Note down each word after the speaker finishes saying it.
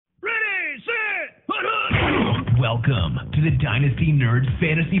Welcome to the Dynasty Nerds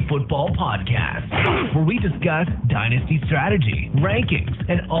Fantasy Football Podcast, where we discuss Dynasty strategy, rankings,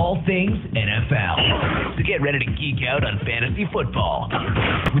 and all things NFL. So get ready to geek out on fantasy football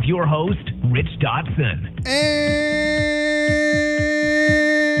with your host, Rich Dotson.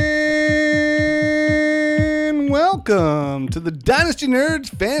 And welcome to the Dynasty Nerds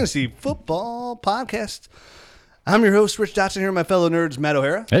Fantasy Football Podcast. I'm your host, Rich Dotson, here with my fellow nerds, Matt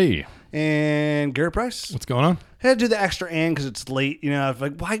O'Hara. Hey. And Garrett Price. What's going on? I had to do the extra and because it's late. You know, I was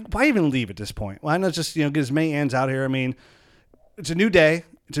like, why even leave at this point? Why not just, get as many ands out here? I mean, it's a new day.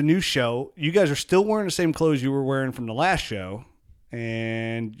 It's a new show. You guys are still wearing the same clothes you were wearing from the last show,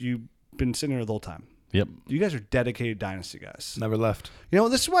 and you've been sitting here the whole time. Yep. You guys are dedicated Dynasty guys. Never left. You know,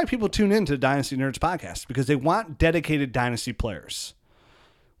 this is why people tune in to the Dynasty Nerds podcast, because they want dedicated Dynasty players.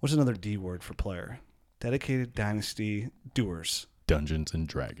 What's another D word for player? Dedicated Dynasty doers. Dungeons and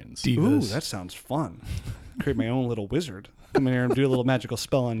Dragons. Divas. Ooh, that sounds fun. Create my own little wizard. Come in here and do a little magical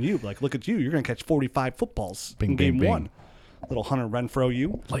spell on you. Like, look at you. You're going to catch 45 footballs in game one. Little Hunter Renfro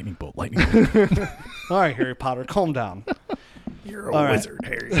you. Lightning bolt, lightning bolt. All right, Harry Potter, calm down. You're a wizard,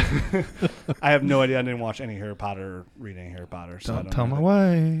 Harry. I have no idea. I didn't watch any Harry Potter, read any Harry Potter. So Don't tell my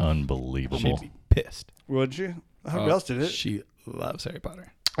wife. Unbelievable. She'd be pissed. Would you? Who else did it? She loves Harry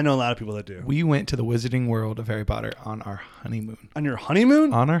Potter. I know a lot of people that do. We went to the Wizarding World of Harry Potter on our honeymoon. On your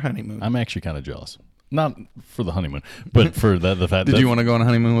honeymoon? On our honeymoon. I'm actually kind of jealous. Not for the honeymoon, but for the fact that... Did you want to go on a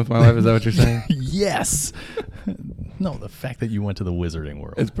honeymoon with my wife? Is that what you're saying? Yes. No, the fact that you went to the Wizarding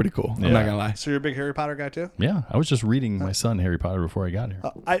World. It's pretty cool. Yeah. I'm not going to lie. So you're a big Harry Potter guy too? Yeah. I was just reading my son Harry Potter before I got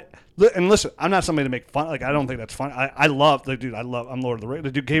here. And listen, I'm not somebody to make fun. Like, I don't think that's fun. I love, like, dude, I'm Lord of the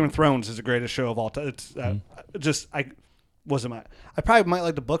Rings. Dude, Game of Thrones is the greatest show of all time. It's I probably might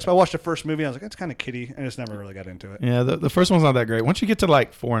like the books, but I watched the first movie and I was like, that's kind of kiddie. I just never really got into it. Yeah, the first one's not that great. Once you get to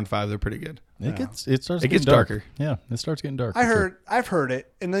like 4 and 5, they're pretty good. It gets darker. Yeah, it starts getting dark. I've heard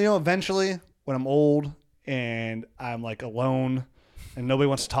it. And then, eventually when I'm old and I'm like alone and nobody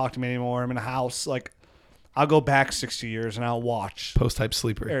wants to talk to me anymore, I'm in a house, like I'll go back 60 years and I'll watch Post-type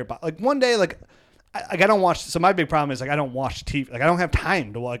sleeper. Harry Potter. Like one day, like I don't watch. So my big problem is like I don't watch TV. Like I don't have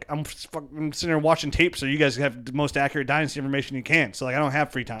time to like. I'm sitting there watching tape, so you guys have the most accurate Dynasty information you can. So like I don't have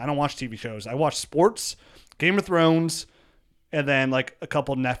free time. I don't watch TV shows. I watch sports, Game of Thrones, and then like a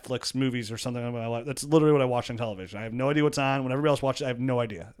couple Netflix movies or something. That's literally what I watch on television. I have no idea what's on. When everybody else watches, I have no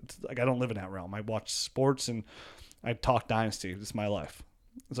idea. It's like I don't live in that realm. I watch sports and I talk Dynasty. It's my life.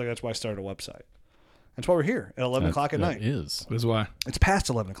 It's like that's why I started a website. That's why we're here at 11 o'clock at night. It is. That is why. It's past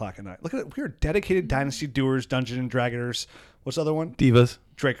 11 o'clock at night. Look at it. We are dedicated Dynasty doers, Dungeons and Dragons. What's the other one? Divas.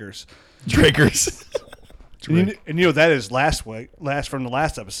 Drakers. And that is last from the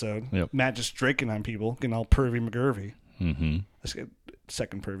last episode. Yep. Matt just draking on people, getting all pervy McGurvy. Mm-hmm. Let's get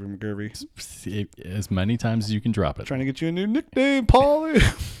second pervy McGurvy. As many times as you can drop it. Trying to get you a new nickname, Paulie.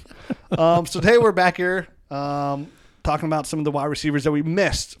 So today we're back here talking about some of the wide receivers that we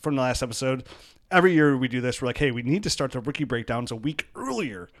missed from the last episode. Every year we do this. We're like, hey, we need to start the rookie breakdowns a week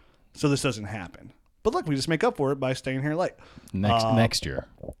earlier so this doesn't happen. But look, we just make up for it by staying here late. Next year.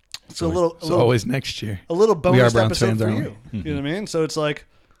 So always next year. A little bonus episode for you. Mm-hmm. You know what I mean? So it's like,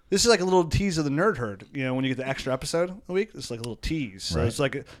 this is like a little tease of the Nerd Herd. You know, when you get the extra episode a week, it's like a little tease. So It's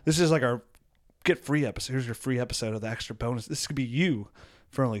like, this is like our get free episode. Here's your free episode of the extra bonus. This could be you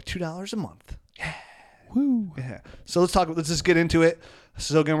for only $2 a month. Yeah. Woo. Yeah. So let's just get into it.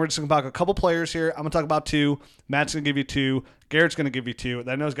 So again, we're just going to talk a couple players here. I'm going to talk about 2. Matt's going to give you 2. Garrett's going to give you 2.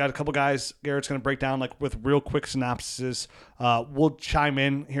 I know he's got a couple guys Garrett's going to break down like with real quick synopses. We'll chime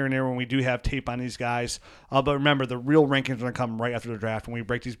in here and there when we do have tape on these guys. But remember, the real rankings are going to come right after the draft. When we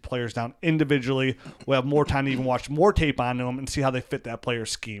break these players down individually, we'll have more time to even watch more tape on them and see how they fit that player's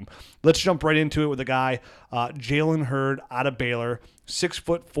scheme. Let's jump right into it with a guy, Jalen Hurd out of Baylor.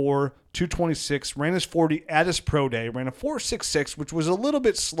 6'4", 226, ran his 40 at his pro day, ran a 4.66, which was a little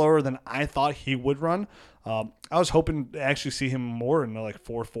bit slower than I thought he would run. I was hoping to actually see him more in the like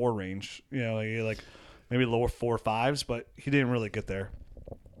 4.4 range, like maybe lower 4.5s, but he didn't really get there.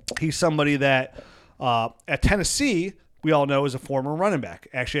 He's somebody that at Tennessee, we all know is a former running back.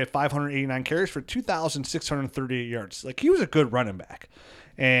 Actually had 589 carries for 2,638 yards. Like he was a good running back,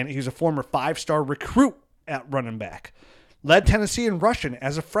 and he's a former 5-star recruit at running back. Led Tennessee in rushing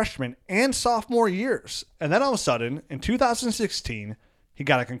as a freshman and sophomore years. And then all of a sudden, in 2016, he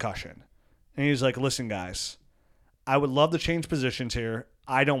got a concussion. And he was like, listen, guys, I would love to change positions here.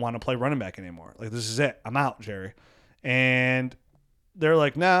 I don't want to play running back anymore. Like, this is it. I'm out, Jerry. And they're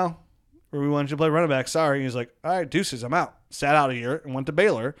like, no, we want you to play running back. Sorry. He's like, all right, deuces, I'm out. Sat out a year and went to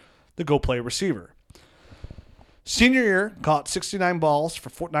Baylor to go play receiver. Senior year, caught 69 balls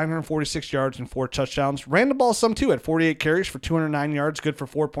for 946 yards and 4 touchdowns. Ran the ball some too, had 48 carries for 209 yards, good for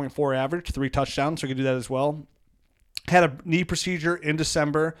 4.4 average, 3 touchdowns, so he could do that as well. Had a knee procedure in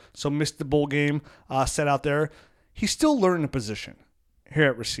December, so missed the bowl game, set out there. He's still learning the position here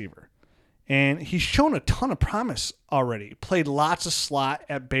at receiver. And he's shown a ton of promise already. Played lots of slot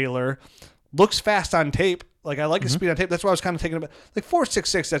at Baylor. Looks fast on tape. Like, I like his speed on tape. That's why I was kind of taking about like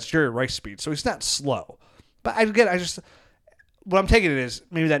 4.66. That's Jerry Rice speed, so he's not slow. But what I'm taking it is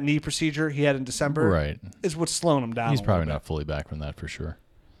maybe that knee procedure he had in December is what's slowing him down. He's probably not fully back from that for sure.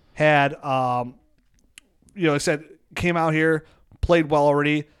 Had, like I said, came out here, played well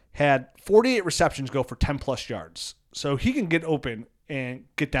already. Had 48 receptions go for 10 plus yards, so he can get open and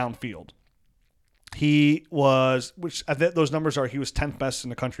get downfield. He was, which I think those numbers are, he was 10th best in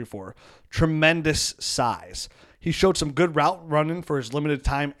the country for. Tremendous size. He showed some good route running for his limited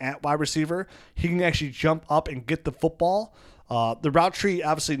time at wide receiver. He can actually jump up and get the football. The route tree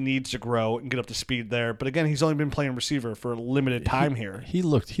obviously needs to grow and get up to speed there. But again, he's only been playing receiver for a limited time here. He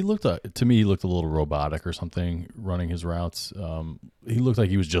looked to me, he looked a little robotic or something running his routes. He looked like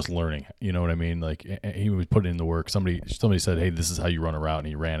he was just learning. You know what I mean? Like he was putting in the work. Somebody said, "Hey, this is how you run a route," and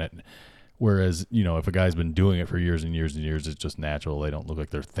he ran it. Whereas, if a guy's been doing it for years and years and years, it's just natural. They don't look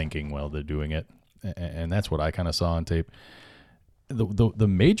like they're thinking while they're doing it. And that's what I kind of saw on tape. The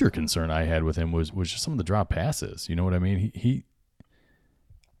major concern I had with him was just some of the drop passes. You know what I mean?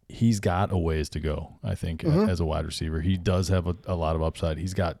 He's got a ways to go, I think, as a wide receiver. He does have a lot of upside.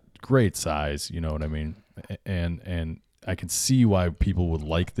 He's got great size, you know what I mean? And I can see why people would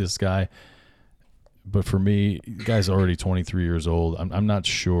like this guy. But for me, the guy's already 23 years old. I'm not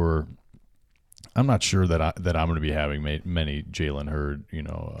sure that I'm going to be having many Jalen Hurd,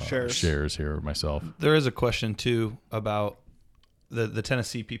 shares here myself. There is a question too about the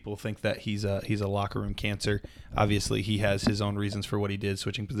Tennessee people think that he's a locker room cancer. Obviously, he has his own reasons for what he did,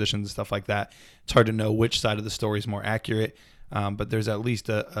 switching positions and stuff like that. It's hard to know which side of the story is more accurate, but there's at least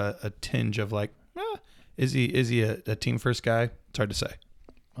a tinge of like, is he a team first guy? It's hard to say.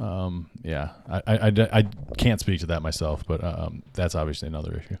 Yeah, I can't speak to that myself, but that's obviously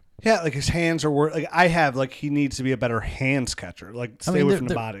another issue. Yeah, like his hands are he needs to be a better hands catcher. Like stay away from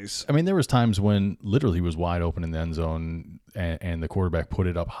the bodies. I mean, there was times when literally he was wide open in the end zone, and the quarterback put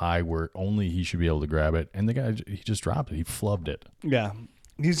it up high where only he should be able to grab it, and the guy he just dropped it. He flubbed it. Yeah,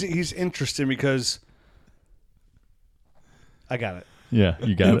 he's interesting because I got it. Yeah,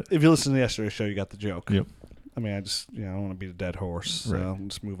 you got it. If you listen to yesterday's show, you got the joke. Yep. I mean, I don't want to beat a dead horse, so right.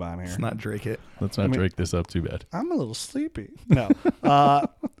 let's move on here. Let's not Drake it. Let's not Drake this up too bad. I'm a little sleepy. No.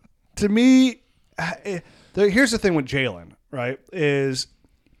 To me, here's the thing with Jalen, right, is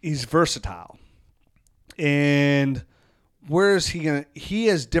he's versatile. And where is he going to – he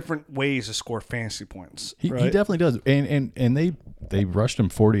has different ways to score fantasy points. He definitely does. And they rushed him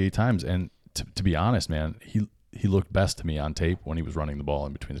 48 times. And to be honest, man, he looked best to me on tape when he was running the ball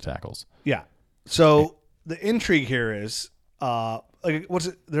in between the tackles. Yeah. So the intrigue here is what's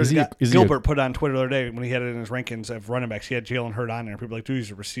it? There's a guy Gilbert put on Twitter the other day when he had it in his rankings of running backs. He had Jalen Hurd on there. People were like, dude,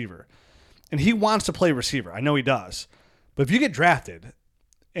 he's a receiver. And he wants to play receiver. I know he does. But if you get drafted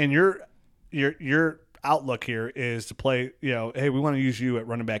and your outlook here is to play, hey, we want to use you at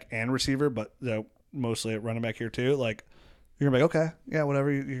running back and receiver, but mostly at running back here too. Like, you're going to be like, okay, yeah,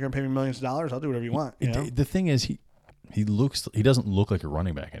 whatever. You're going to pay me millions of dollars. I'll do whatever you want. The thing is, he doesn't look like a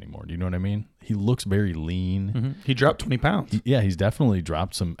running back anymore. Do you know what I mean? He looks very lean. Mm-hmm. He dropped 20 pounds. He's definitely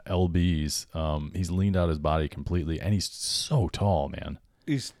dropped some lbs. He's leaned out his body completely, and he's so tall, man.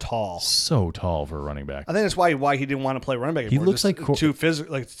 He's tall. So tall for a running back. I think that's why he didn't want to play running back anymore. He looks just like too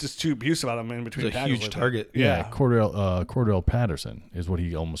physical, like it's just too abusive out of him in between He's a tackles. huge target. Yeah, Cordell Patterson is what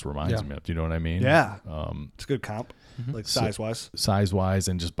he almost reminds me of. Do you know what I mean? Yeah. It's a good comp, like size-wise. Size-wise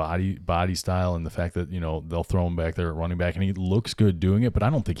and just body style, and the fact that, they'll throw him back there at running back, and he looks good doing it, but I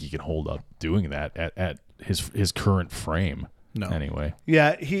don't think he can hold up doing that at his current frame. No. Anyway.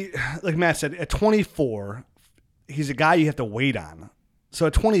 Yeah, he, like Matt said, at 24, he's a guy you have to wait on. So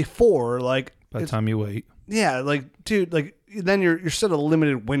at 24, like by the time you wait, yeah, like dude, like then you're still a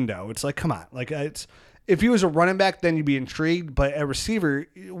limited window. It's like, come on, like it's if he was a running back, then you'd be intrigued. But a receiver,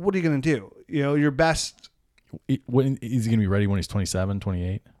 what are you gonna do? Your best. When is he gonna be ready when he's 27,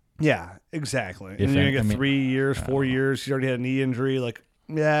 28? Yeah, exactly. And you're gonna get 3 years, 4 years. He's already had a knee injury. Like,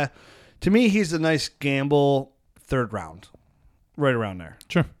 yeah, to me, he's a nice gamble, third round, right around there.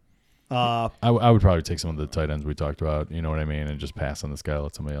 Sure. I would probably take some of the tight ends we talked about, you know what I mean, and just pass on this guy,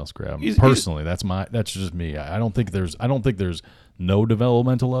 let somebody else grab him. Personally, that's just me. I don't think there's no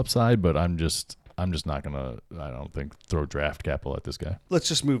developmental upside, but I'm just not gonna, I don't think, throw draft capital at this guy. Let's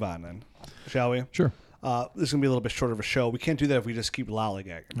just move on then, shall we? Sure. This is going to be a little bit shorter of a show. We can't do that if we just keep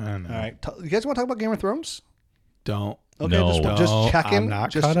lollygagging. I know. All right. You guys want to talk about Game of Thrones? Don't. Okay, No. just checking. I'm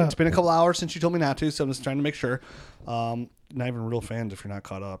not caught up. It's been a couple hours since you told me not to, so I'm just trying to make sure. Not even real fans if you're not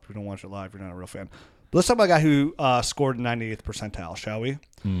caught up. If you don't watch it live, you're not a real fan. But let's talk about a guy who scored 98th percentile, shall we?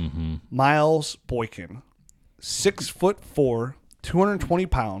 Mm-hmm. Miles Boykin, 6'4", 220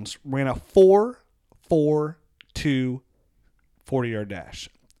 pounds, ran a 4.42 40-yard dash.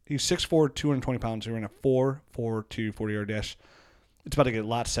 He's 6'4", 220 pounds. He ran a 4.42 40-yard dash. It's about to get a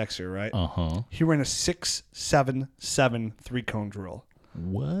lot sexier, right? Uh-huh. He ran a 6.77 three-cone drill.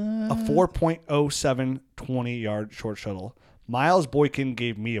 What? A 4.07 20-yard short shuttle. Miles Boykin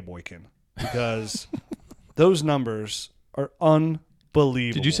gave me a Boykin because those numbers are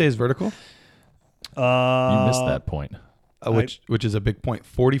unbelievable. Did you say his vertical? You missed that point. Which is a big point.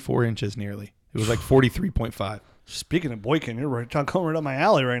 44 inches nearly. It was like 43.5. Speaking of Boykin, you're right, coming right up my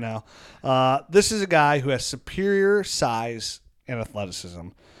alley right now. This is a guy who has superior size and athleticism.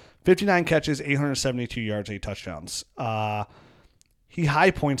 59 catches, 872 yards, 8 touchdowns. He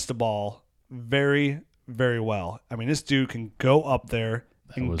high points the ball very, very well. I mean, this dude can go up there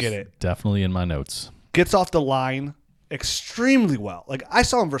and get it. Definitely in my notes. Gets off the line extremely well. Like, I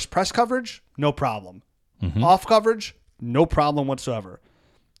saw him versus press coverage, no problem. Mm-hmm. Off coverage, no problem whatsoever.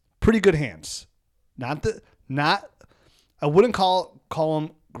 Pretty good hands. I wouldn't call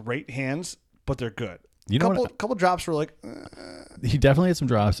them great hands, but they're good. Couple drops were like, He definitely had some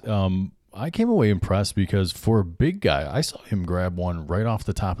drops. I came away impressed because for a big guy, I saw him grab one right off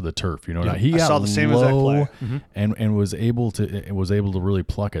the top of the turf. You know, he got saw the same exact play. and was able to really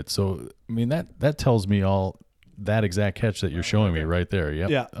pluck it. So I mean that tells me all that exact catch that you're showing me right there. Yep.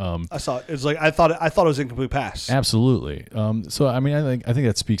 Yeah. I saw it. It's like I thought it was incomplete pass. Absolutely. So I mean, I think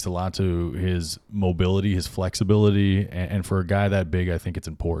that speaks a lot to his mobility, his flexibility, and for a guy that big, I think it's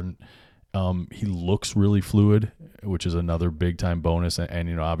important. He looks really fluid, which is another big time bonus, and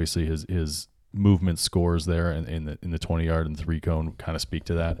you know, obviously his movement scores there in the 20-yard and 3-cone kind of speak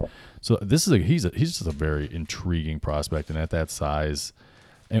to that. So he's just a very intriguing prospect, and at that size.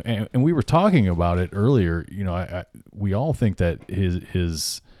 And we were talking about it earlier. You know, we all think that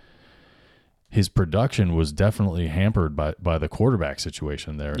his production was definitely hampered by the quarterback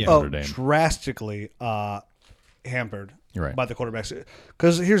situation there at Notre Dame. Drastically hampered Right. by the quarterbacks.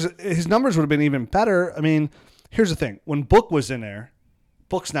 Because his numbers would have been even better. I mean, here's the thing: when Book was in there,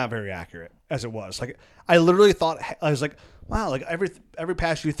 Book's not very accurate as it was. Like, I literally thought, I was like, wow, like every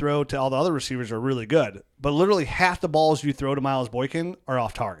pass you throw to all the other receivers are really good, but literally half the balls you throw to Miles Boykin are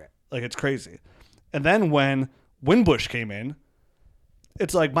off target. Like, it's crazy. And then when Winbush came in,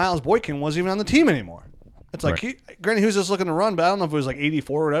 it's like Miles Boykin wasn't even on the team anymore. It's like, granted, he was just looking to run, but I don't know if it was like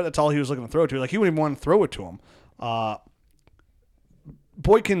 84 or that's all he was looking to throw to. Like, he wouldn't even want to throw it to him.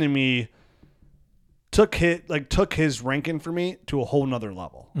 Boykin to me took his ranking for me to a whole nother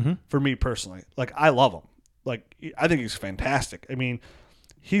level. For me personally, like, I love him. Like, I think he's fantastic. I mean,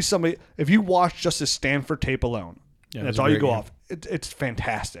 he's somebody. If you watch just his Stanford tape alone, and that's all you go off, it's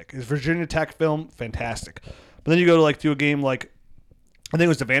fantastic. His Virginia Tech film, fantastic. But then you go to a game like, I think it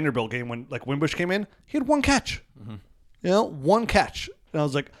was the Vanderbilt game when like Winbush came in, he had one catch. You know, one catch, and I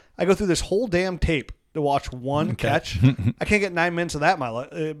was like, I go through this whole damn tape to watch one catch. I can't get 9 minutes of that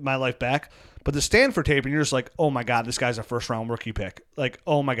my life back. But the Stanford tape, and you're just like, oh my god, this guy's a first round rookie pick. Like,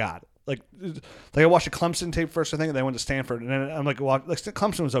 oh my god. Like I watched the Clemson tape first, I think, and then I went to Stanford, and then I'm like,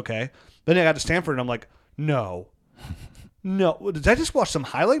 Clemson was okay. Then I got to Stanford, and I'm like, no, did I just watch some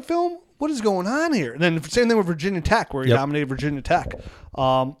highlight film? What is going on here? And then same thing with Virginia Tech, where he dominated Virginia Tech.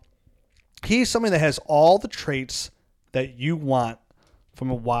 He's somebody that has all the traits that you want from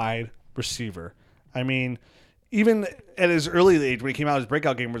a wide receiver. I mean, even at his early age, when he came out, his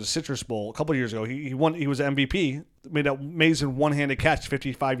breakout game was the Citrus Bowl a couple of years ago. He won. He was MVP. Made an amazing one-handed catch,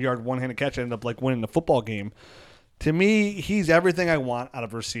 55-yard one-handed catch. Ended up like winning the football game. To me, he's everything I want out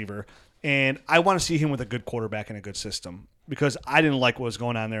of a receiver, and I want to see him with a good quarterback and a good system because I didn't like what was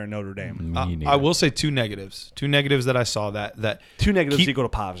going on there in Notre Dame. I will say two negatives. Two negatives that I saw that two negatives equal to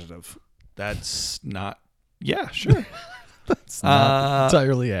positive. That's not. Yeah, sure. That's not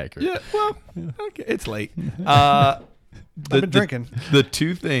entirely accurate. Yeah, well, okay, it's late. I've been drinking. The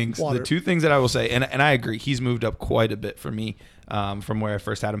two things that I will say, and I agree, he's moved up quite a bit for me from where I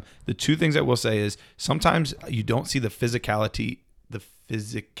first had him. The two things I will say is sometimes you don't see the physicality.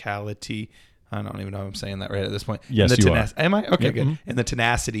 I don't even know if I'm saying that right at this point. Yes, you are. Am I? Okay, good. Mm-hmm. And the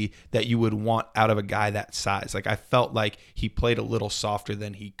tenacity that you would want out of a guy that size. Like, I felt like he played a little softer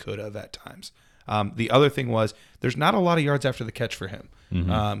than he could have at times. The other thing was there's not a lot of yards after the catch for him.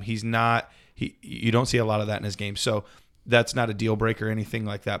 Mm-hmm. He's not. You don't see a lot of that in his game. So That's not a deal breaker or anything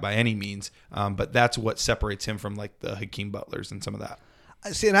like that by any means. But that's what separates him from like the Hakeem Butlers and some of that.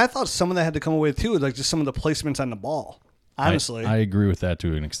 See, and I thought some of that had to come away too, like just some of the placements on the ball. Honestly, I agree with that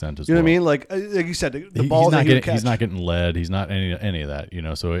to an extent as you know well. what I mean? Like you said, the balls that he would catch. He's not getting led. He's not any of that. You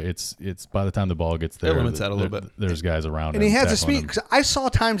know, so it's by the time the ball gets there, It limits that a little bit. There's guys around and him. he has the tackling speed. him. Because I saw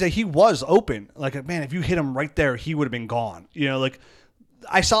times that he was open. Like, man, if you hit him right there, he would have been gone. You know, like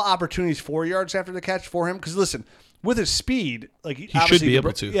I saw opportunities 4 yards after the catch for him. Because listen, with his speed, like He should be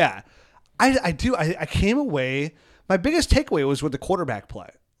able to. Yeah, I do. I came away. My biggest takeaway was with the quarterback play.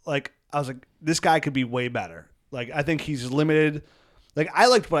 Like I was like, this guy could be way better. Like I think he's limited. Like I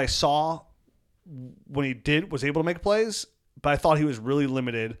liked what I saw when he was able to make plays, but I thought he was really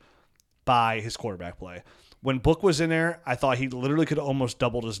limited by his quarterback play. When Book was in there, I thought he literally could almost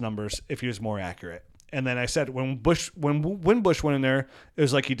doubled his numbers if he was more accurate. And then I said when Bush went in there, it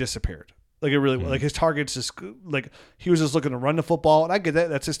was like he disappeared. Like it really like his targets just like he was just looking to run the football, and I get that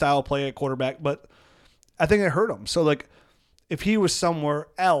that's his style of play at quarterback, but I think it hurt him. So like if he was somewhere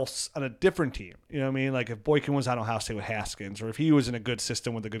else on a different team, you know what I mean? Like if Boykin was on Ohio State with Haskins, or if he was in a good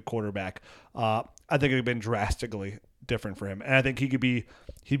system with a good quarterback, I think it would have been drastically different for him. And I think he'd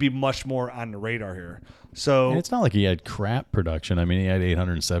be much more on the radar here. So And it's not like he had crap production. I mean, he had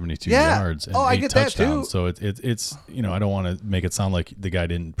 872 Yeah. yards and Oh, I 8 get that, too. touchdowns. So it's you know, I don't want to make it sound like the guy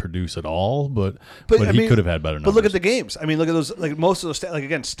didn't produce at all, but I he mean, could have had better numbers. But look at the games. I mean, look at those. Like most of those, like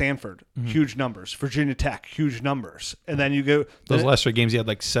again, Stanford, huge numbers. Virginia Tech, huge numbers. And then you go Those last 3 games, he had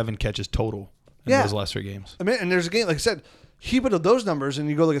like 7 catches total in those last 3 games. I mean, and there's a game like I said, he put up those numbers, and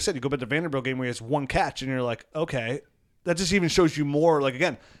you go like I said, you go back to Vanderbilt game where he has 1 catch, and you're like, okay, that just even shows you more. Like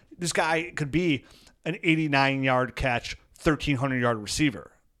again, this guy could be an 89-yard catch, 1,300-yard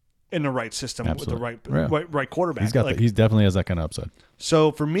receiver in the right system Absolutely. with the right quarterback. He's got he definitely has that kind of upside.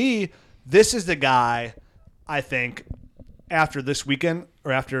 So for me, this is the guy I think after this weekend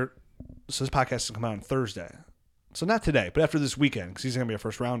or after so this podcast is going to come out on Thursday. So not today, but after this weekend because he's going to be a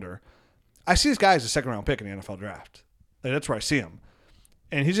first rounder. I see this guy as a second-round pick in the NFL draft. Like, that's where I see him.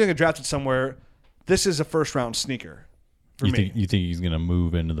 And he's going to get drafted somewhere. This is a first-round sneaker for me. You think he's going to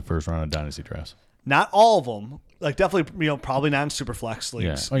move into the first round of dynasty drafts? Not all of them. Like definitely, probably not in super flex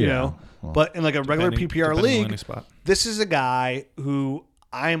leagues. Yeah. Oh, yeah. Well, but in like a regular PPR depending on league, landing spot. this is a guy who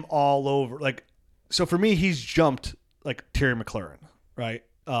I'm all over. Like, so for me, he's jumped like Terry McLaurin, right?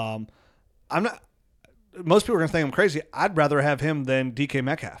 I'm not. Most people are gonna think I'm crazy. I'd rather have him than DK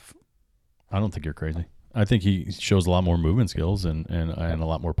Metcalf. I don't think you're crazy. I think he shows a lot more movement skills and a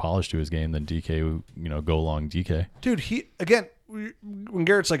lot more polish to his game than DK. Go long DK. Dude, when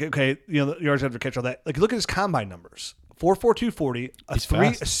Garrett's like, okay, the yards after catch, all that. Like, look at his combine numbers: 4.42 240, a He's 3,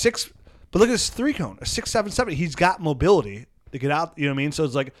 fast. a 6. But look at his 3 cone, a 6.77. He's got mobility to get out. You know what I mean? So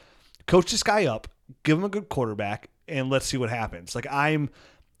it's like, coach this guy up, give him a good quarterback, and let's see what happens. Like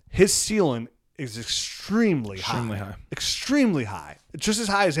his ceiling is extremely high. Extremely high. It's just as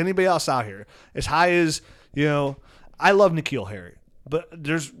high as anybody else out here. As high as, I love N'Keal Harry. But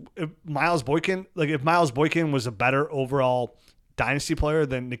if Miles Boykin was a better overall dynasty player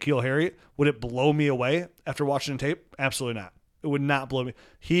than N'Keal Harry, would it blow me away after watching the tape? Absolutely not. It would not blow me.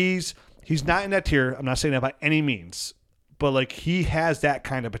 He's not in that tier. I'm not saying that by any means. But like he has that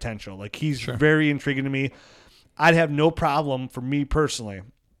kind of potential. Like he's very intriguing to me. I'd have no problem for me personally.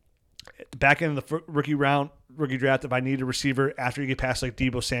 Back end of the rookie draft, if I need a receiver after you get past like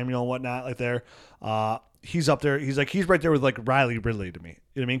Deebo Samuel and whatnot, like there, he's up there. He's right there with like Riley Ridley to me.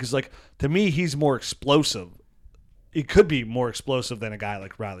 You know what I mean? Because like to me, he's more explosive. He could be more explosive than a guy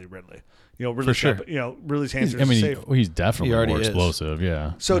like Riley Ridley. Ridley, for sure. Ridley's hands are safe. He's definitely already more is. explosive.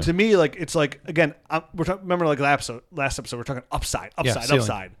 Yeah. So to me, like it's like again, remember like last episode, we're talking upside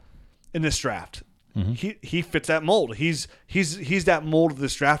in this draft. Mm-hmm. He fits that mold. He's that mold of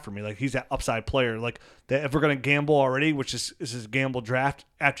this draft for me. Like he's that upside player. Like that if we're gonna gamble already, which is his gamble draft,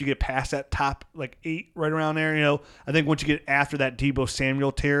 after you get past that top like 8 right around there, I think once you get after that Deebo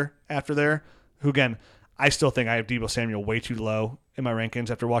Samuel tier after there, who again, I still think I have Deebo Samuel way too low in my rankings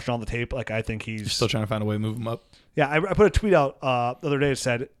after watching all the tape. Like I think he's Still trying to find a way to move him up. Yeah, I put a tweet out the other day that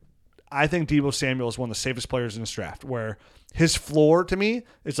said, I think Deebo Samuel is one of the safest players in this draft, where his floor to me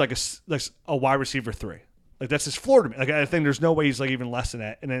is like a wide receiver 3. Like that's his floor to me. Like I think there's no way he's like even less than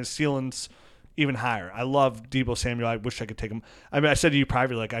that. And then his ceiling's even higher. I love Deebo Samuel. I wish I could take him. I mean, I said to you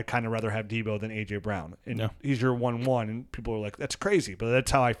privately, like I'd kind of rather have Deebo than A.J. Brown. And he's your 1-1. And people are like, that's crazy. But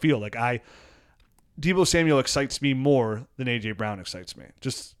that's how I feel. Like Deebo Samuel excites me more than A.J. Brown excites me,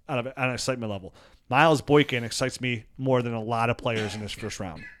 just on an excitement level. Miles Boykin excites me more than a lot of players in this first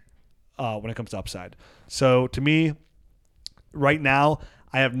round when it comes to upside. So to me, right now,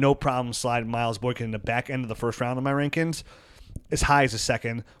 I have no problem sliding Miles Boykin in the back end of the first round of my rankings, as high as the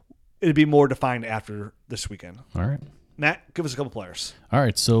second. It'd be more defined after this weekend. All right. Matt, give us a couple players. All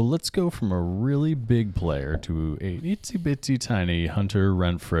right, so let's go from a really big player to a itsy bitsy tiny Hunter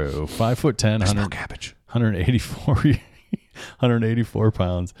Renfrow, 5'10", 184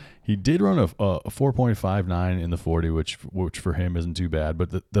 pounds. He did run a 4.59 in the 40, which for him isn't too bad. But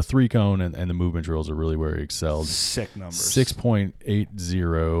the three cone and the movement drills are really where he excelled. Sick numbers.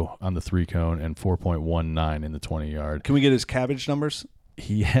 6.80 on the three cone and 4.19 in the 20 yard. Can we get his cabbage numbers?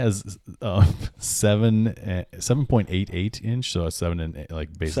 He has 7.88 inch, so a 7 and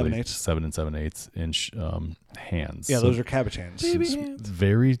like basically 7 and 7/8 inch hands. Yeah, so those are cabbage hands.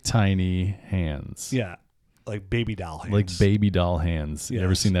 very tiny hands. Yeah, like baby doll hands. Like baby doll hands. You ever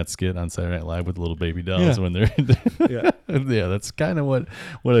Yes. seen that skit on Saturday Night Live with little baby dolls when they're Yeah. yeah, that's kind of what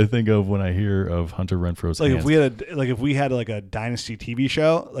I think of when I hear of Hunter Renfrow's Like hands. if we had like a Dynasty TV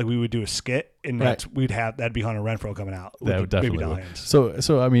show, like we would do a skit, and that'd be Hunter Renfrow coming out. With That the would definitely baby doll would. hands.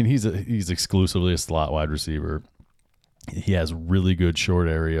 So I mean he's exclusively a slot wide receiver. He has really good short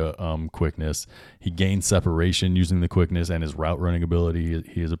area quickness. He gains separation using the quickness and his route running ability.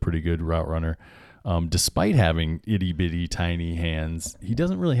 He is a pretty good route runner. Despite having itty bitty tiny hands, he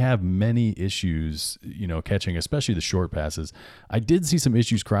doesn't really have many issues, catching, especially the short passes. I did see some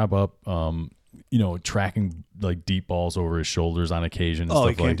issues crop up, tracking like deep balls over his shoulders on occasion. And Oh, stuff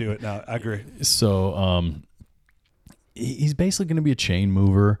he can't do it. No, I agree. So he's basically going to be a chain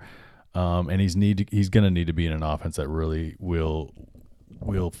mover, and he's going to need to be in an offense that really will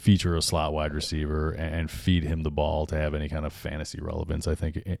feature a slot wide receiver and feed him the ball to have any kind of fantasy relevance, I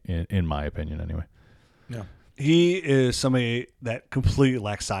think, in my opinion anyway. Yeah. He is somebody that completely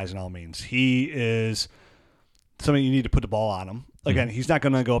lacks size in all means. He is somebody you need to put the ball on him. Again, he's not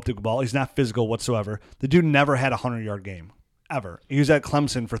going to go up to the ball. He's not physical whatsoever. The dude never had a 100-yard game, ever. He was at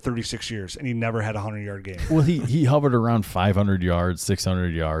Clemson for 36 years, and he never had a 100-yard game. Well, he hovered around 500 yards,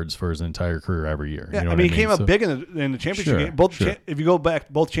 600 yards for his entire career every year. Yeah, You know he what came up So- big in the championship Sure, game. sure. If you go back,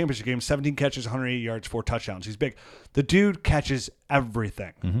 both championship games, 17 catches, 180 yards, 4 touchdowns. He's big. The dude catches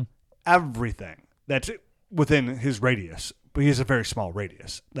everything. Mm-hmm. Everything. That's within his radius. But he has a very small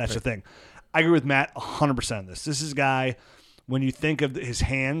radius. That's the thing. I agree with Matt 100% on this. This is a guy, when you think of his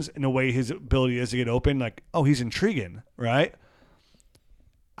hands and the way his ability is to get open, like, oh, he's intriguing, right?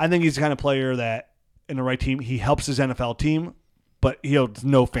 I think he's the kind of player that in the right team, he helps his NFL team, but he has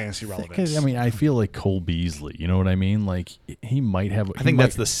no fantasy relevance. Because, I mean, I feel like Cole Beasley. You know what I mean? Like he might have. I think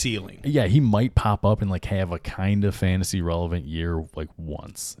that's the ceiling. Yeah, he might pop up and like have a kind of fantasy relevant year like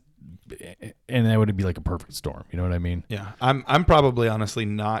once, and that would be like a perfect storm. You know what I mean? Yeah, I'm probably honestly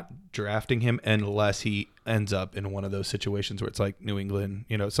not drafting him unless he ends up in one of those situations where it's like New England,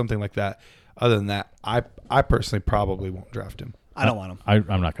 something like that. Other than that, I personally probably won't draft him. I don't want him.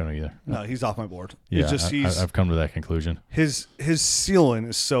 I'm not going to either. No, he's off my board. Yeah, It's just I've come to that conclusion. his ceiling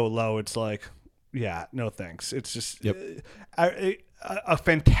is so low. It's like, yeah, no thanks. It's just a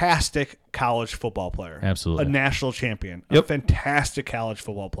fantastic college football player. Absolutely. A national champion. Yep. A fantastic college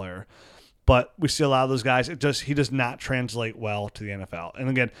football player. But we see a lot of those guys. He does not translate well to the NFL. And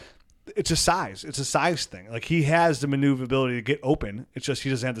again, it's a size. It's a size thing. Like he has the maneuverability to get open. It's just he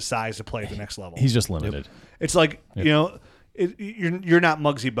doesn't have the size to play at the next level. He's just limited. It's like you're not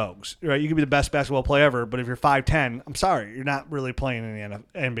Muggsy Bogues, right? You can be the best basketball player ever, but if you're 5'10", I'm sorry, you're not really playing in the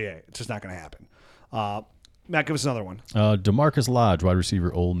NBA. It's just not going to happen. Matt, give us another one. DeMarcus Lodge, wide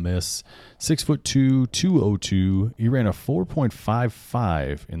receiver, Ole Miss, 6'2", 202. He ran a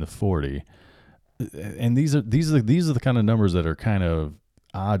 4.55 in the 40, and these are the kind of numbers that are kind of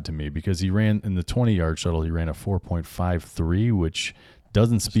odd to me because he ran in the 20-yard shuttle. He ran a 4.53, which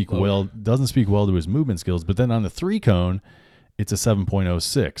doesn't speak well to his movement skills. But then on the three cone, it's a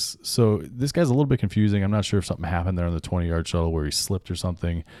 7.06. So this guy's a little bit confusing. I'm not sure if something happened there on the 20-yard shuttle where he slipped or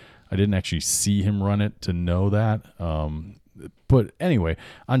something. I didn't actually see him run it to know that. But anyway,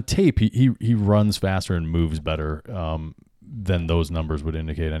 on tape, he runs faster and moves better than those numbers would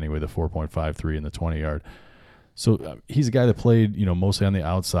indicate anyway, the 4.53 and the 20-yard. So he's a guy that played, mostly on the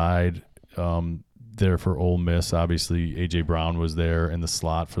outside there for Ole Miss. Obviously, A.J. Brown was there in the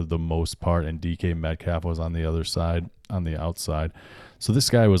slot for the most part, and D.K. Metcalf was on the other side, on the outside. So this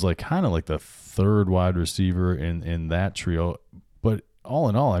guy was like kind of like the third wide receiver in that trio. But all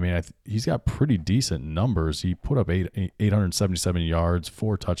in all, I mean, he's got pretty decent numbers. He put up 877 yards,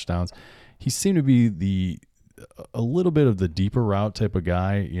 4 touchdowns. He seemed to be a little bit of the deeper route type of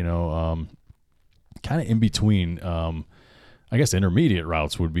guy, kind of in between. I guess intermediate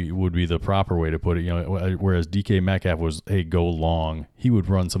routes would be the proper way to put it. Whereas DK Metcalf was, go long. He would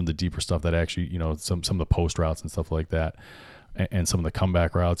run some of the deeper stuff that actually, some of the post routes and stuff like that. and some of the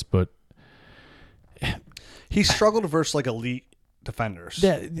comeback routes, but He struggled versus like elite defenders.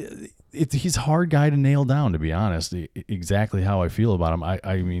 he's a hard guy to nail down, to be honest. Exactly how I feel about him.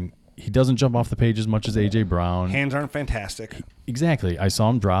 I mean, he doesn't jump off the page as much as A.J. Brown. Hands aren't fantastic. Exactly. I saw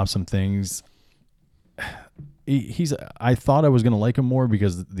him drop some things. I thought I was going to like him more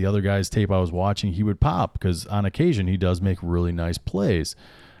because the other guy's tape I was watching, he would pop because on occasion he does make really nice plays.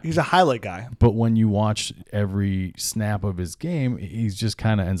 He's a highlight guy. But when you watch every snap of his game, he's just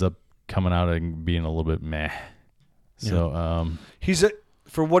kind of ends up coming out and being a little bit meh. So he's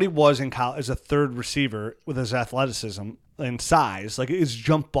for what he was in college as a third receiver with his athleticism and size, like his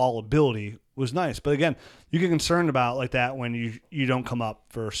jump ball ability was nice. But again, you get concerned about like that when you don't come up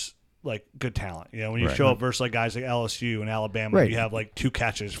versus like good talent. You know, when you show up versus like guys like LSU and Alabama, you have like 2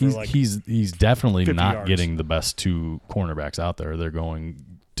 catches for he's definitely 50 not yards. getting the best 2 cornerbacks out there. They're going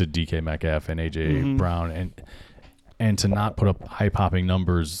to DK Metcalf and AJ Brown, and to not put up high popping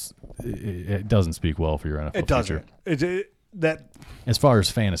numbers, it doesn't speak well for your NFL It doesn't. future. That as far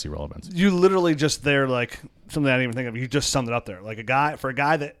as fantasy relevance. you literally just there like something I didn't even think of. You just summed it up there. Like a guy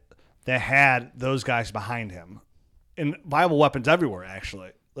that had those guys behind him and viable weapons everywhere. Actually,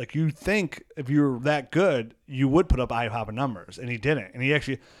 like you think if you were that good, you would put up eye popping numbers, and he didn't. And he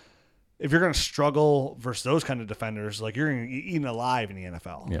actually, if you're going to struggle versus those kind of defenders, like you're going to get eaten alive in the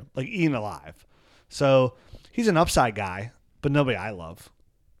NFL. Yep. Like eaten alive. So he's an upside guy, but nobody I love.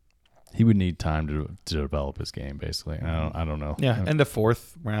 He would need time to develop his game, basically. I don't know. Yeah, end of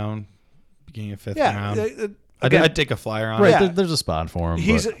 4th round, beginning of 5th Yeah, round. again, I'd take a flyer on Right, it. Yeah. there's a spot for him.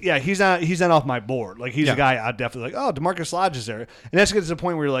 he's but he's not off my board. Like he's Yeah. a guy I'd definitely like. Oh, DeMarcus Lodge is there, and that's gets to the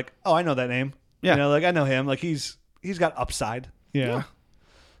point where you're like, oh, I know that name. Yeah. You know, like I know him. Like he's got upside. You know?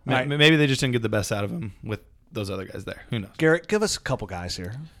 Yeah. Right. Maybe they just didn't get the best out of him with those other guys there. Who knows? Garrett, give us a couple guys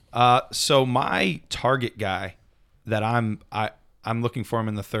here. So my target guy that I'm looking for him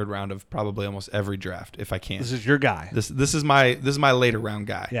in the 3rd round of probably almost every draft if I can. This is your guy. This is my later round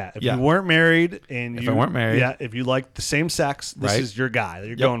guy. Yeah. If you weren't married and If I weren't married. yeah. If you like the same sex, this Right. is your guy.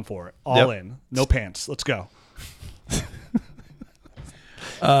 You're going for it. All in. No pants. Let's go.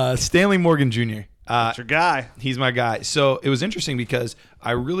 Stanley Morgan Jr. That's your guy. He's my guy. So it was interesting because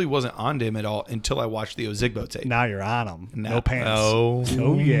I really wasn't on to him at all until I watched the Ozigbo tape. Now you're on him. Now- No pants. Oh,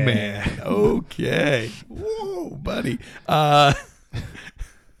 yeah. man. Okay. Whoa, buddy.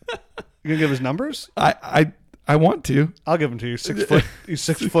 You gonna give his numbers? I want to. I'll give them to you. 6 foot. He's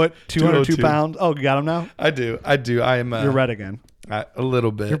 6 foot, 202 202. pounds. Oh, you got him now? I do. I am. You're red again. A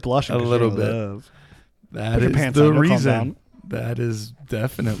little bit. You're blushing. A 'cause little you're in bit. love. That Put your is pants the on, you'll calm reason. down. That is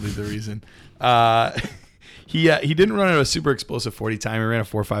definitely the reason. He didn't run a super explosive 40 time. He ran a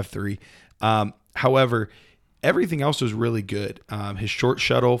 4.53. However, everything else was really good. His short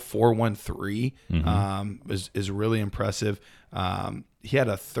shuttle 4.13 is really impressive. He had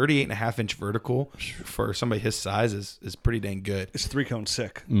a 38.5-inch vertical for somebody his size is pretty dang good. It's 3-cone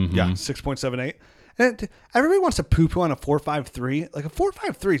sick. Yeah. 6.78. And everybody wants to poo-poo on a 4.53. Like a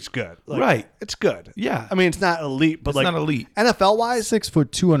 4.53 is good. Like, Right. It's good. Yeah. I mean, it's not elite, but It's like not elite. NFL wise, 6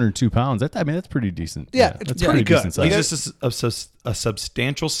 foot, 202 pounds. That's pretty decent. Yeah, it's that's pretty good. decent Like, size. He's just a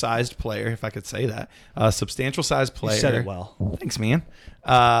substantial sized player, if I could say that. A substantial sized player. said it well. Thanks, man.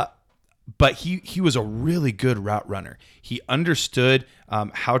 But he was a really good route runner. He understood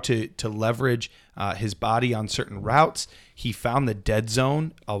how to leverage his body on certain routes. He found the dead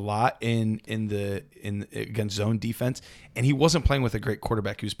zone a lot in against zone defense, and he wasn't playing with a great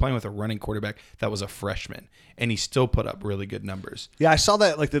quarterback. He was playing with a running quarterback that was a freshman, and he still put up really good numbers. Yeah, I saw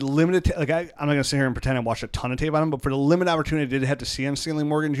that. Like the limited, I'm not gonna sit here and pretend I watched a ton of tape on him, but for the limited opportunity I did have to see on Stanley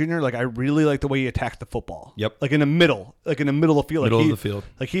Morgan Jr., like I really like the way he attacked the football. Yep. Like in the middle of the field. Middle like of the field.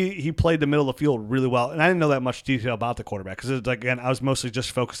 Like he played the middle of the field really well, and I didn't know that much detail about the quarterback because like again I was mostly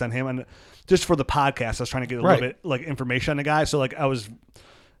just focused on him, and just for the podcast I was trying to get a little bit like information on the guy. So like I was,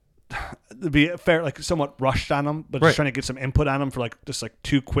 to be fair, like somewhat rushed on him, but just trying to get some input on him for like just like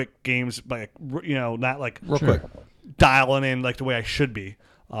 2 quick games, like not like Real quick. dialing in like the way I should be.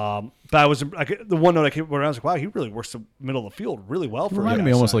 But I was like the one note I came where I was like, wow, he really works the middle of the field really well for Reminded a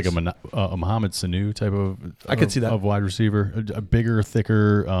me guy almost size. like a Mohamed Sanu type of. I could see that. Of wide receiver, a bigger,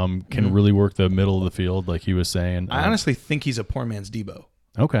 thicker, can really work the middle of the field, like he was saying. I honestly think he's a poor man's Debo.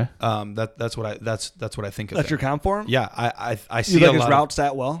 Okay. That's what I think of. That's your count for him. Yeah, I see You a like his lot routes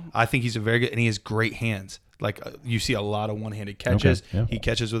that well? I think he's a very good, and he has great hands. Like you see a lot of one-handed catches. Okay, yeah. He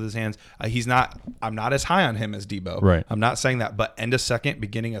catches with his hands. I'm not as high on him as Debo. Right. I'm not saying that, but end of second,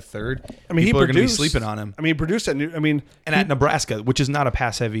 beginning of third, I mean, people he are going to be produced- sleeping on him. I mean, he produced that. And at Nebraska, which is not a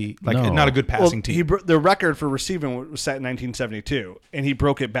pass-heavy, No. not a good passing team. The record for receiving was set in 1972, and he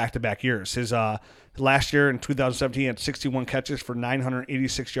broke it back-to-back years. His last year in 2017, he had 61 catches for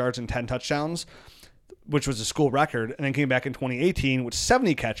 986 yards and 10 touchdowns, which was a school record, and then came back in 2018 with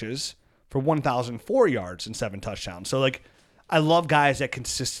 70 catches for 1,004 yards and 7 touchdowns. So, like, I love guys that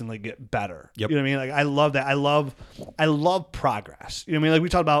consistently get better. Yep. You know what I mean? Like, I love that. I love progress. You know what I mean? Like, we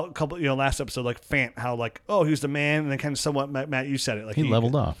talked about a couple, last episode, like Fant, how, like, oh, he was the man, and then kind of somewhat, Matt, you said it. Like He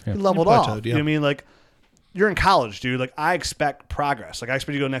leveled off. He Yeah. leveled He off. plateaued, You know what I mean? Like, you're in college, dude. Like, I expect progress. Like, I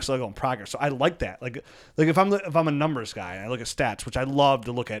expect you to go next level in progress. So I like that. Like if I'm a numbers guy and I look at stats, which I love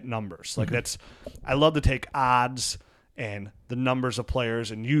to look at numbers. Like I love to take odds and the numbers of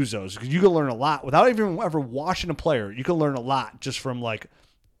players and use those because you can learn a lot without even ever watching a player. You can learn a lot just from like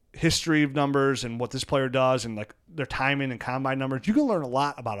history of numbers and what this player does and like their timing and combine numbers. You can learn a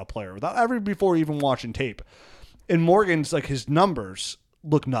lot about a player without ever before even watching tape. And Morgan's like his numbers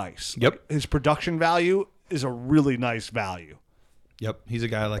look nice. Yep. Like, his production value is a really nice value. Yep, he's a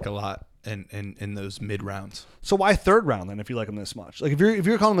guy I like a lot in those mid rounds. So why third round then if you like him this much? Like if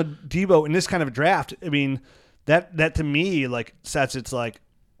you're calling him a Debo in this kind of draft, I mean that to me like sets it's like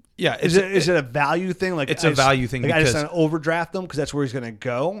Yeah, is it a value thing? Like it's a value thing Like I just because- want to overdraft them because that's where he's going to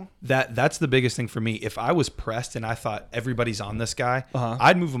go. That's the biggest thing for me. If I was pressed and I thought everybody's on this guy, Uh-huh.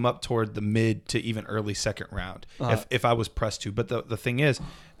 I'd move him up toward the mid to even early second round if I was pressed to. But the thing is,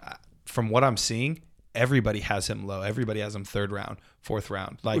 from what I'm seeing, everybody has him low. Everybody has him third round, fourth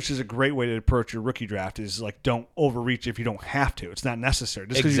round. Like Which is a great way to approach your rookie draft is like don't overreach if you don't have to. It's not necessary.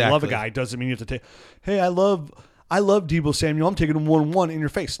 Just because you love a Exactly. guy doesn't mean you have to take, hey, I love Debo Samuel. I'm taking him 1-1 in your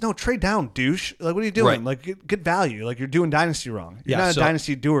face. No, trade down, douche. Like, what are you doing? Right. Like, get value. Like, you're doing Dynasty wrong. You're Yeah, not so- a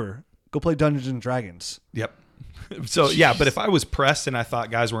Dynasty doer. Go play Dungeons and Dragons. Yep. So yeah, but if I was pressed and I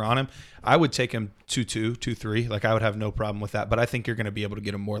thought guys were on him, I would take him 2-2, 2-3. Like I would have no problem with that. But I think you're going to be able to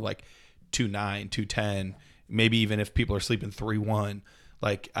get him more like 2-9, 2-10, maybe even if people are sleeping 3-1.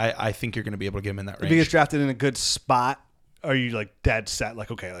 Like I think you're going to be able to get him in that If he range. gets drafted in a good spot, are you like dead set? Like,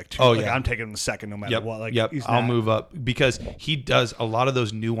 okay, like two. Oh, like, yeah. I'm taking him the second no matter Yep. what. Like, Yep. he's I'll not- move up because he does a lot of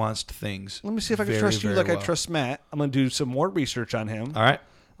those nuanced things. Let me see if I can very, trust you very like I well. trust Matt. I'm going to do some more research on him. All right.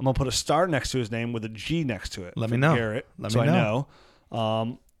 I'm going to put a star next to his name with a G next to it. Let for me know. Garrett, Let so me I know.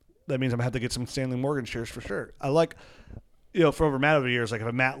 know. That means I'm going to have to get some Stanley Morgan shares for sure. I like, for over Matt over the years, like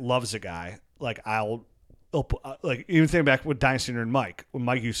if Matt loves a guy, like I'll like even thinking back with Dynasty and Mike, when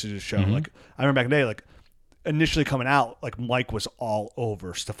Mike used to do the show, Mm-hmm. like I remember back in the day, like initially coming out, like Mike was all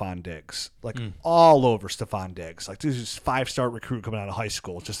over Stephon Diggs, like all over Stephon Diggs. Like this is 5-star recruit coming out of high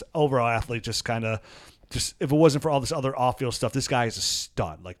school, just overall athlete, just kind of, just if it wasn't for all this other off-field stuff, this guy is a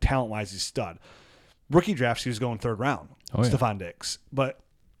stud. Like talent-wise, he's a stud. Rookie drafts, he was going third round, Oh, yeah. Stephon Diggs. But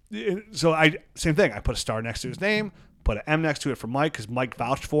so same thing. I put a star next to his name, put an M next to it for Mike because Mike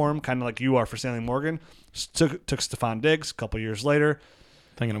vouched for him, kind of like you are for Stanley Morgan. Took Stephon Diggs a couple years later.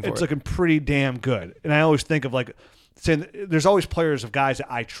 Thanking him for It's it. looking pretty damn good. And I always think of like saying there's always players of guys that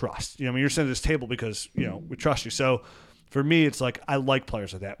I trust. I mean, you're sitting at this table because we trust you. So for me, it's like I like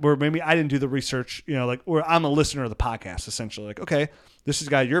players like that. Where maybe I didn't do the research. Like where I'm a listener of the podcast essentially. Like okay, this is a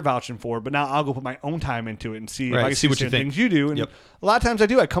guy you're vouching for, but now I'll go put my own time into it and see if Right, I can see see what the you same think. things you do. And Yep. a lot of times I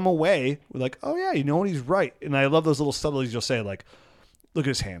do. I come away with like, oh yeah, you know what, he's right. And I love those little subtleties you'll say like, look at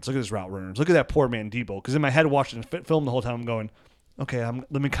his hands, look at his route runners, look at that poor man Debo. Because in my head watching the film the whole time, I'm going, okay,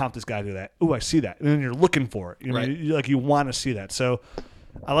 let me comp this guy to that. Ooh, I see that. And then you're looking for it. Right. You want to see that. So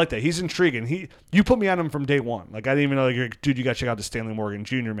I like that. He's intriguing. You put me on him from day one. Like I didn't even know. Like, dude, you got to check out the Stanley Morgan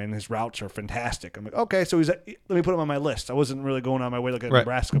Jr. Man. His routes are fantastic. I'm like, okay, so let me put him on my list. I wasn't really going on my way looking at Right.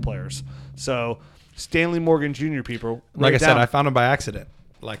 Nebraska players. So Stanley Morgan Jr. people, Like write I it said, down. I found him by accident.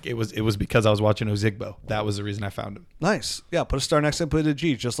 Like it was because I was watching Ozigbo. That was the reason I found him. Nice. Yeah, put a star next to him, put a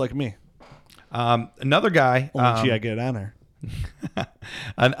G, just like me. Another guy. Only G I get on there.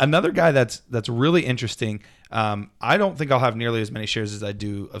 Another guy that's really interesting. I don't think I'll have nearly as many shares as I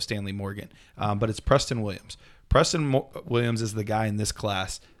do of Stanley Morgan, but it's Preston Williams. Williams is the guy in this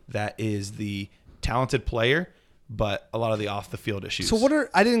class that is the talented player, but a lot of the off the field issues. So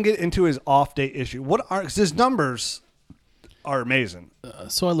I didn't get into his off day issue. Because his numbers are amazing.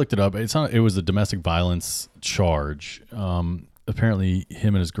 So I looked it up. It was a domestic violence charge. Apparently,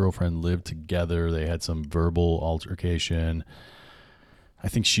 him and his girlfriend lived together. They had some verbal altercation. I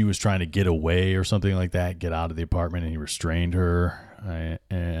think she was trying to get away or something like that, get out of the apartment, and he restrained her.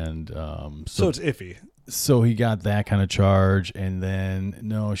 So it's iffy. So he got that kind of charge, and then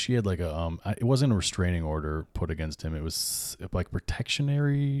no, she had like a it wasn't a restraining order put against him. It was like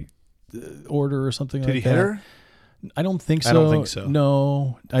protectionary order or something. Did like he hit her? I don't think so. I don't think so.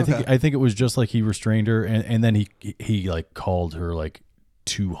 No, I think it was just like he restrained her, and then he like called her like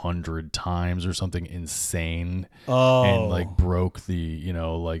 200 times or something insane. And like broke the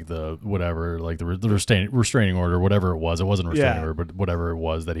like the whatever, like the restraining order, whatever it was. It wasn't a restraining order, but whatever it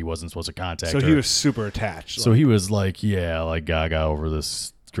was that he wasn't supposed to contact her. So he was super attached. So he was like, yeah, like gaga over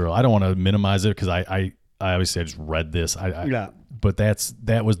this girl. I don't want to minimize it because I obviously I just read this. But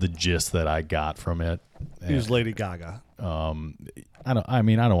that was the gist that I got from it. He was Lady Gaga. I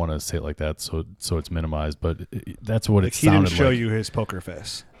don't want to say it like that, so it's minimized, but that's what it sounded like. He didn't show you his poker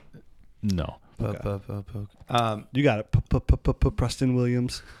face. No. Okay. You got it, Preston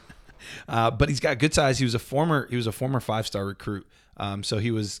Williams. But he's got good size. He was a former 5-star recruit. So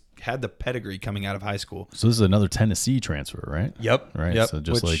he had the pedigree coming out of high school. So this is another Tennessee transfer, right? Yep. Right. Yep. So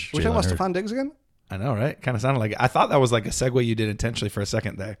just We're talking about Stephon Diggs again? I know, right? Kind of sounded like it. I thought that was like a segue you did intentionally for a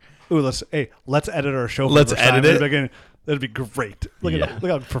second there. Ooh, let's edit our show. Let's edit it. Again. That'd be great. Look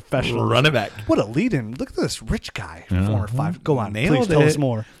how professional. Run it back. What a lead-in. Look at this rich guy. Yeah. Former 5. Go on. Nailed Please tell it. us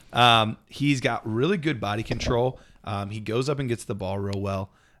more. He's got really good body control. He goes up and gets the ball real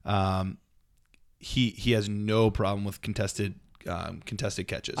well. He has no problem with contested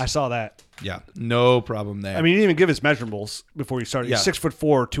catches. I saw that. Yeah, no problem there. I mean, he didn't even give his measurables before he started. Yeah. He's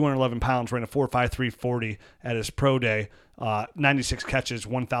 6'4", 211 pounds, ran a 4.53 40 at his pro day. 96 catches,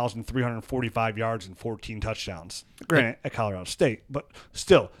 1,345 yards, and 14 touchdowns. Granted, at Colorado State, but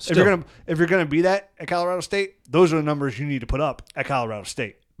still, if you're gonna be that at Colorado State, those are the numbers you need to put up at Colorado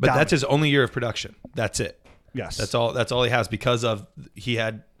State. But that's his only year of production. That's it. Yes, that's all he has because of he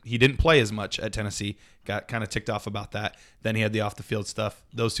didn't play as much at Tennessee. Got kind of ticked off about that. Then he had the off the field stuff.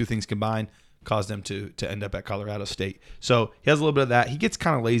 Those two things combined caused him to end up at Colorado State. So he has a little bit of that. He gets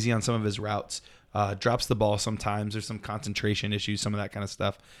kind of lazy on some of his routes. Drops the ball sometimes. There's some concentration issues, some of that kind of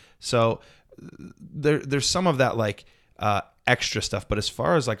stuff. So there's some of that like extra stuff. But as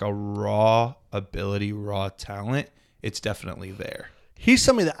far as like a raw ability, raw talent, it's definitely there. He's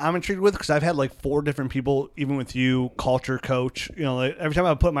somebody that I'm intrigued with because I've had like 4 different people, even with you, culture coach. Like every time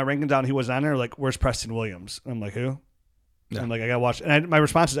I put my rankings down, he wasn't on there. Like, where's Preston Williams? And I'm like, who? Yeah. I'm like, I gotta watch. And my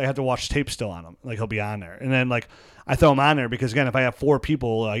response is, I have to watch tape still on him. Like, he'll be on there. And then like, I throw him on there because again, if I have 4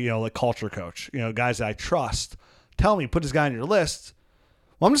 people, like culture coach, guys that I trust, tell me put this guy on your list.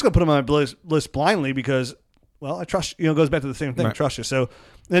 Well, I'm just gonna put him on my list blindly because, well, I trust. It goes back to the same thing. Right. Trust you. So.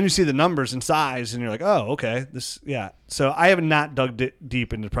 Then you see the numbers and size, and you're like, oh, okay. So I have not dug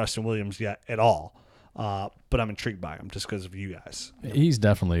deep into Preston Williams yet at all, but I'm intrigued by him just because of you guys. He's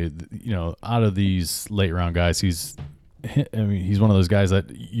definitely, out of these late round guys, he's one of those guys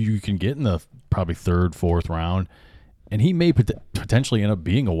that you can get in the probably 3rd, 4th round, and he may potentially end up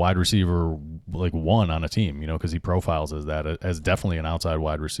being a wide receiver like 1 on a team, because he profiles as definitely an outside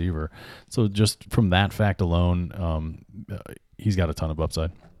wide receiver. So just from that fact alone, he's got a ton of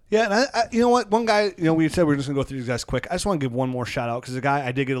upside. Yeah, and I you know what? One guy, we said we were just going to go through these guys quick. I just want to give one more shout out because the guy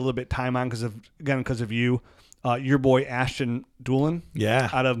I did get a little bit time on because of you. Your boy Ashton Doolin. Yeah.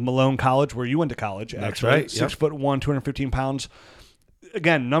 Out of Malone College, where you went to college. That's actually. right. 6'1", 215 pounds.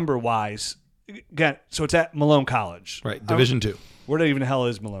 Again, number-wise. Again, so it's at Malone College. Right, Division II. Where the even the hell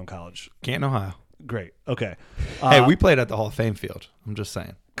is Malone College? Canton, Ohio. Great. Okay. Hey, we played at the Hall of Fame field. I'm just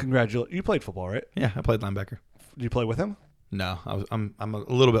saying. Congratulations. You played football, right? Yeah, I played linebacker. Did you play with him? No, I'm a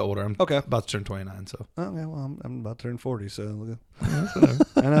little bit older. I'm okay. About to turn 29. So. Okay, well, I'm about to turn 40. So look at,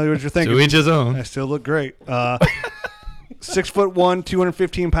 I know what you're thinking. To each his own. I still look great. 6'1",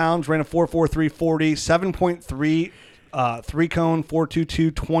 215 pounds. Ran a 4.43 40. 7.3. 3-cone,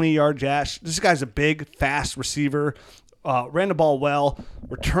 4.22, 20-yard dash. This guy's a big, fast receiver. Ran the ball well,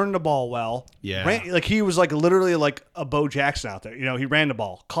 returned the ball well. Yeah. He was like literally like a Bo Jackson out there. He ran the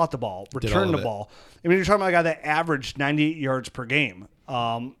ball, caught the ball, returned the ball. I mean, you're talking about a guy that averaged 98 yards per game.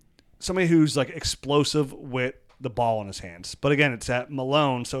 Somebody who's like explosive with the ball in his hands. But again, it's at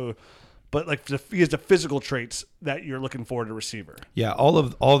Malone, so but like he has the physical traits that you're looking for in a receiver. Yeah,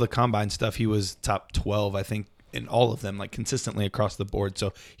 all the combine stuff, he was top 12, I think, in all of them, like consistently across the board.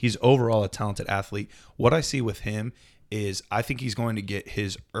 So he's overall a talented athlete. What I see with him is I think he's going to get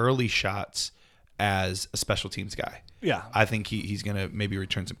his early shots as a special teams guy. Yeah. I think he's going to maybe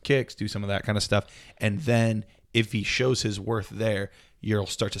return some kicks, do some of that kind of stuff. And then if he shows his worth there, you'll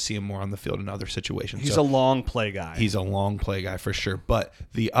start to see him more on the field in other situations. He's a long play guy. He's a long play guy for sure, but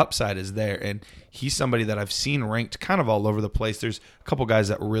the upside is there, and he's somebody that I've seen ranked kind of all over the place. There's a couple guys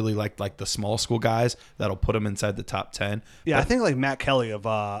that really like the small school guys that'll put him inside the top 10. Yeah, I think like Matt Kelly of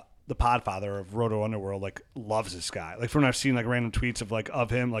the Podfather of Roto Underworld like loves this guy. Like from when I've seen like random tweets of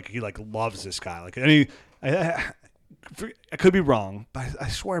him, like he like loves this guy. Like I could be wrong, but I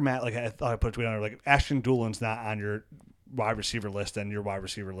swear, Matt, like I thought I put a tweet on there, like Ashton Doolin's not on your wide receiver list, and your wide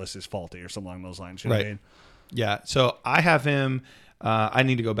receiver list is faulty or something along those lines. You know what I mean? Yeah. So I have him. I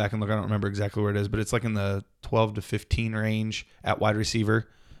need to go back and look. I don't remember exactly where it is, but it's like in the 12 to 15 range at wide receiver.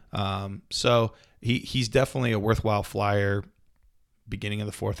 So he's definitely a worthwhile flyer, beginning of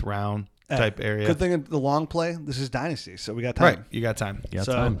the 4th round type area. Good thing of the long play. This is Dynasty, so we got time. Right. You got time. You got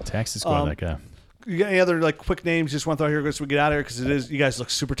time. Taxi squad, that guy. You got any other like quick names you just want to throw here as we get out of here? Because it is, you guys look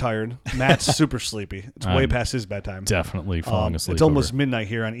super tired. Matt's super sleepy. It's way past his bedtime. Definitely falling asleep. It's almost midnight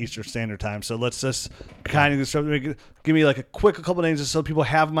here on Eastern Standard Time. So let's just kind of give me like a couple names just so people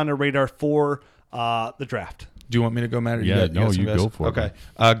have them on their radar for the draft. Do you want me to go, Matt? Or Yeah, you go for it. Okay.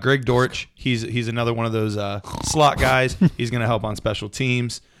 Greg Dortch. He's another one of those slot guys. He's going to help on special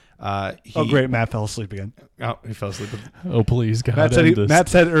teams. Great! Matt fell asleep again. Oh, he fell asleep. Oh, please, God. Matt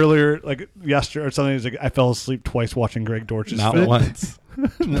said earlier, like yesterday or something, he's like, I fell asleep twice watching Greg Dortch's Not film. once.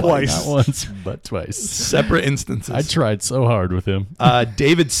 Twice. Not once, but twice. Separate instances. I tried so hard with him.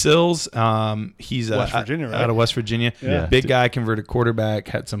 David Sills. He's West Virginia, right? out of West Virginia. Yeah. Big guy, converted quarterback.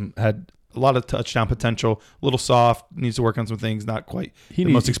 Had a lot of touchdown potential. A little soft. Needs to work on some things. Not quite the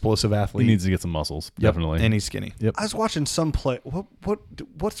most explosive athlete. He needs to get some muscles, Yep. definitely. And he's skinny. Yep. I was watching some play.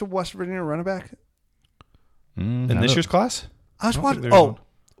 What's the West Virginia running back? In this year's class? I was don't watching. think there's one.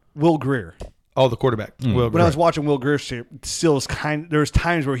 Will Greer. Oh, the quarterback. Will When I was watching Will Greer, still was there was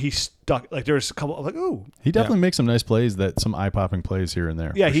times where he stuck. Like there was a couple. Like ooh. He definitely makes some nice plays, some eye-popping plays here and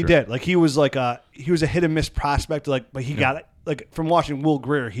there. Yeah, for he sure. did. Like he was a hit and miss prospect. Like, but he got it. Like from watching Will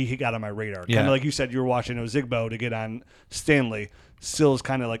Greer, he got on my radar. Yeah. Kind of like you said, you were watching Ozigbo to get on Stanley. Still's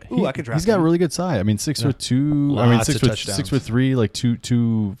kind of like, ooh, I could draft. He's got him. really good size. I mean, 6'2". Lots of 6'3", like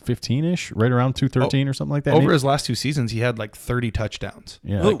 215-ish, right around 213 or something like that. Over his last 2 seasons, he had like 30 touchdowns.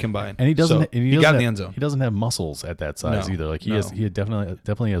 Yeah. Combined. And he doesn't. So, and he got doesn't in the have- end zone. He doesn't have muscles at that size No. either. Like No. he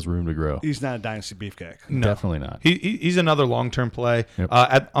definitely has room to grow. He's not a dynasty beefcake. No. Definitely not. He's another long-term play.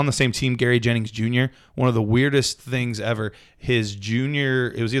 Yep. On the same team, Gary Jennings Jr., one of the weirdest things ever. His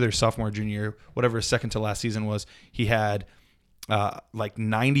junior, it was either sophomore or junior, whatever his second to last season was, he had like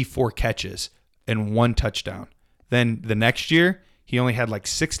 94 catches and 1 touchdown. Then the next year, he only had like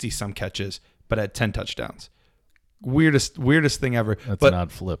 60-some catches, but had 10 touchdowns. Weirdest thing ever. That's an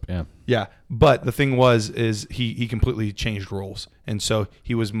odd flip. Yeah. Yeah, but the thing is he completely changed roles, and so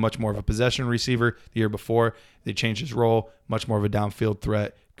he was much more of a possession receiver the year before. They changed his role, much more of a downfield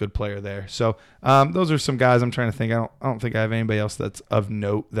threat. Good player there. So those are some guys I'm trying to think. I don't think I have anybody else that's of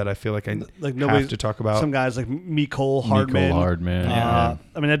note that I feel like I have to talk about. Some guys like Mecole Hardman. Yeah.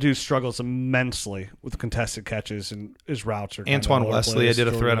 I mean, that dude struggles immensely with contested catches, and his routes are. Antoine Wesley, I did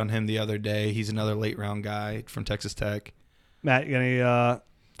a thread on. on him the other day. He's another late round guy from Texas Tech. Matt, you got any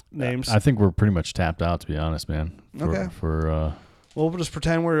names? I think we're pretty much tapped out, to be honest, man. Okay. For well, we'll just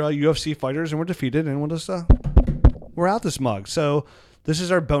pretend we're UFC fighters and we're defeated, and we'll just we're out this mug. So this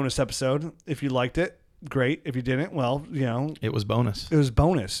is our bonus episode. If you liked it, great. If you didn't, well, It was bonus. it was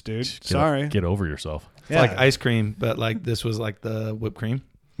bonus, dude. Sorry. get over yourself. It's like ice cream, but like this was like the whipped cream.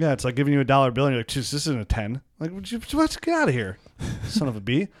 Yeah, it's like giving you a $1 bill and you're like, "Jeez, this isn't a 10. Like, let's get out of here, son of a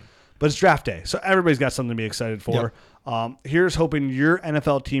b. But it's draft day, so everybody's got something to be excited for. Here's hoping your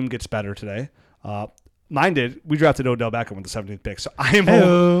NFL team gets better today. Mine did. We drafted Odell Beckham with the 17th pick,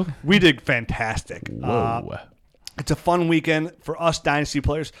 so we did fantastic. Whoa. It's a fun weekend for us Dynasty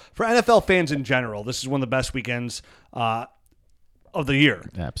players. For NFL fans in general, this is one of the best weekends of the year.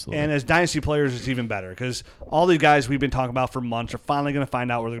 Absolutely. And as Dynasty players, it's even better because all these guys we've been talking about for months are finally going to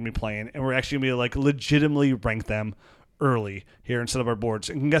find out where they're going to be playing, and we're actually going to be like legitimately rank them early here instead of our boards.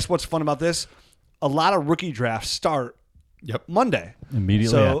 And guess what's fun about this? A lot of rookie drafts start Monday.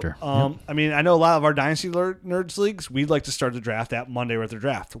 Immediately after. I mean, I know a lot of our Dynasty Nerds leagues, we'd like to start the draft that Monday or at the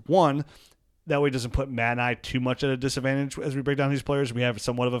draft. One, that way it doesn't put Matt and I too much at a disadvantage as we break down these players. We have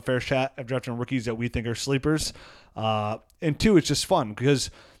somewhat of a fair shot of drafting rookies that we think are sleepers. And two, it's just fun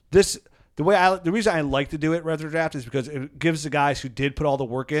because the reason I like to do it rather than draft is because it gives the guys who did put all the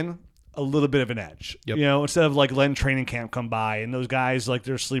work in a little bit of an edge. Yep. Instead of like letting training camp come by and those guys like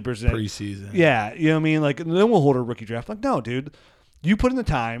they're sleepers in Preseason. Yeah, you know what I mean? Like, and then we'll hold a rookie draft. Like, no, dude, you put in the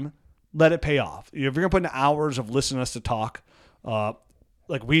time, let it pay off. If you're gonna put in hours of listening to us to talk,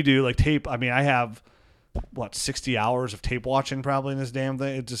 like we do, like tape. I mean, I have what 60 hours of tape watching probably in this damn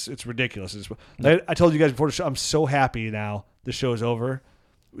thing. It's ridiculous. I told you guys before the show, I'm so happy now the show is over.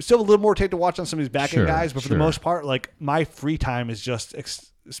 We still have a little more tape to watch on some of these back end guys, but for the most part, like my free time is just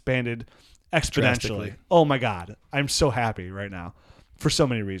expanded exponentially. Oh my God, I'm so happy right now for so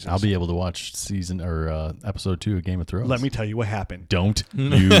many reasons. I'll be able to watch episode 2 of Game of Thrones. Let me tell you what happened. Don't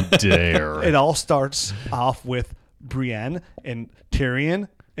you dare! It all starts off with Brienne and Tyrion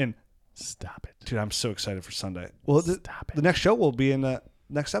and. Stop it. Dude, I'm so excited for Sunday. Well, the next show will be in the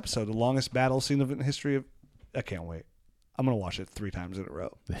next episode, the longest battle scene in history of... I can't wait. I'm going to watch it 3 times in a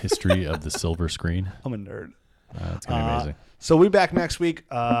row. The history of the silver screen. I'm a nerd. That's going to be amazing. So we'll be back next week.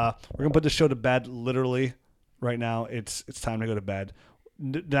 We're going to put the show to bed literally right now. It's time to go to bed.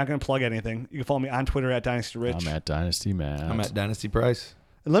 Not going to plug anything. You can follow me on Twitter at DynastyRich. I'm at Dynasty Matt. I'm at Dynasty Price.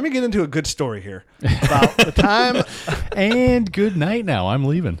 And let me get into a good story here about the time. And good night now. I'm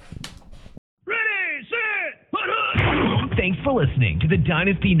leaving. Thanks for listening to the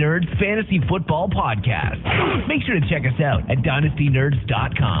Dynasty Nerds Fantasy Football Podcast. Make sure to check us out at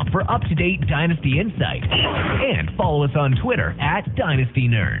dynastynerds.com for up-to-date Dynasty insight. And follow us on Twitter at Dynasty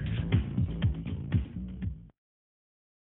Nerds.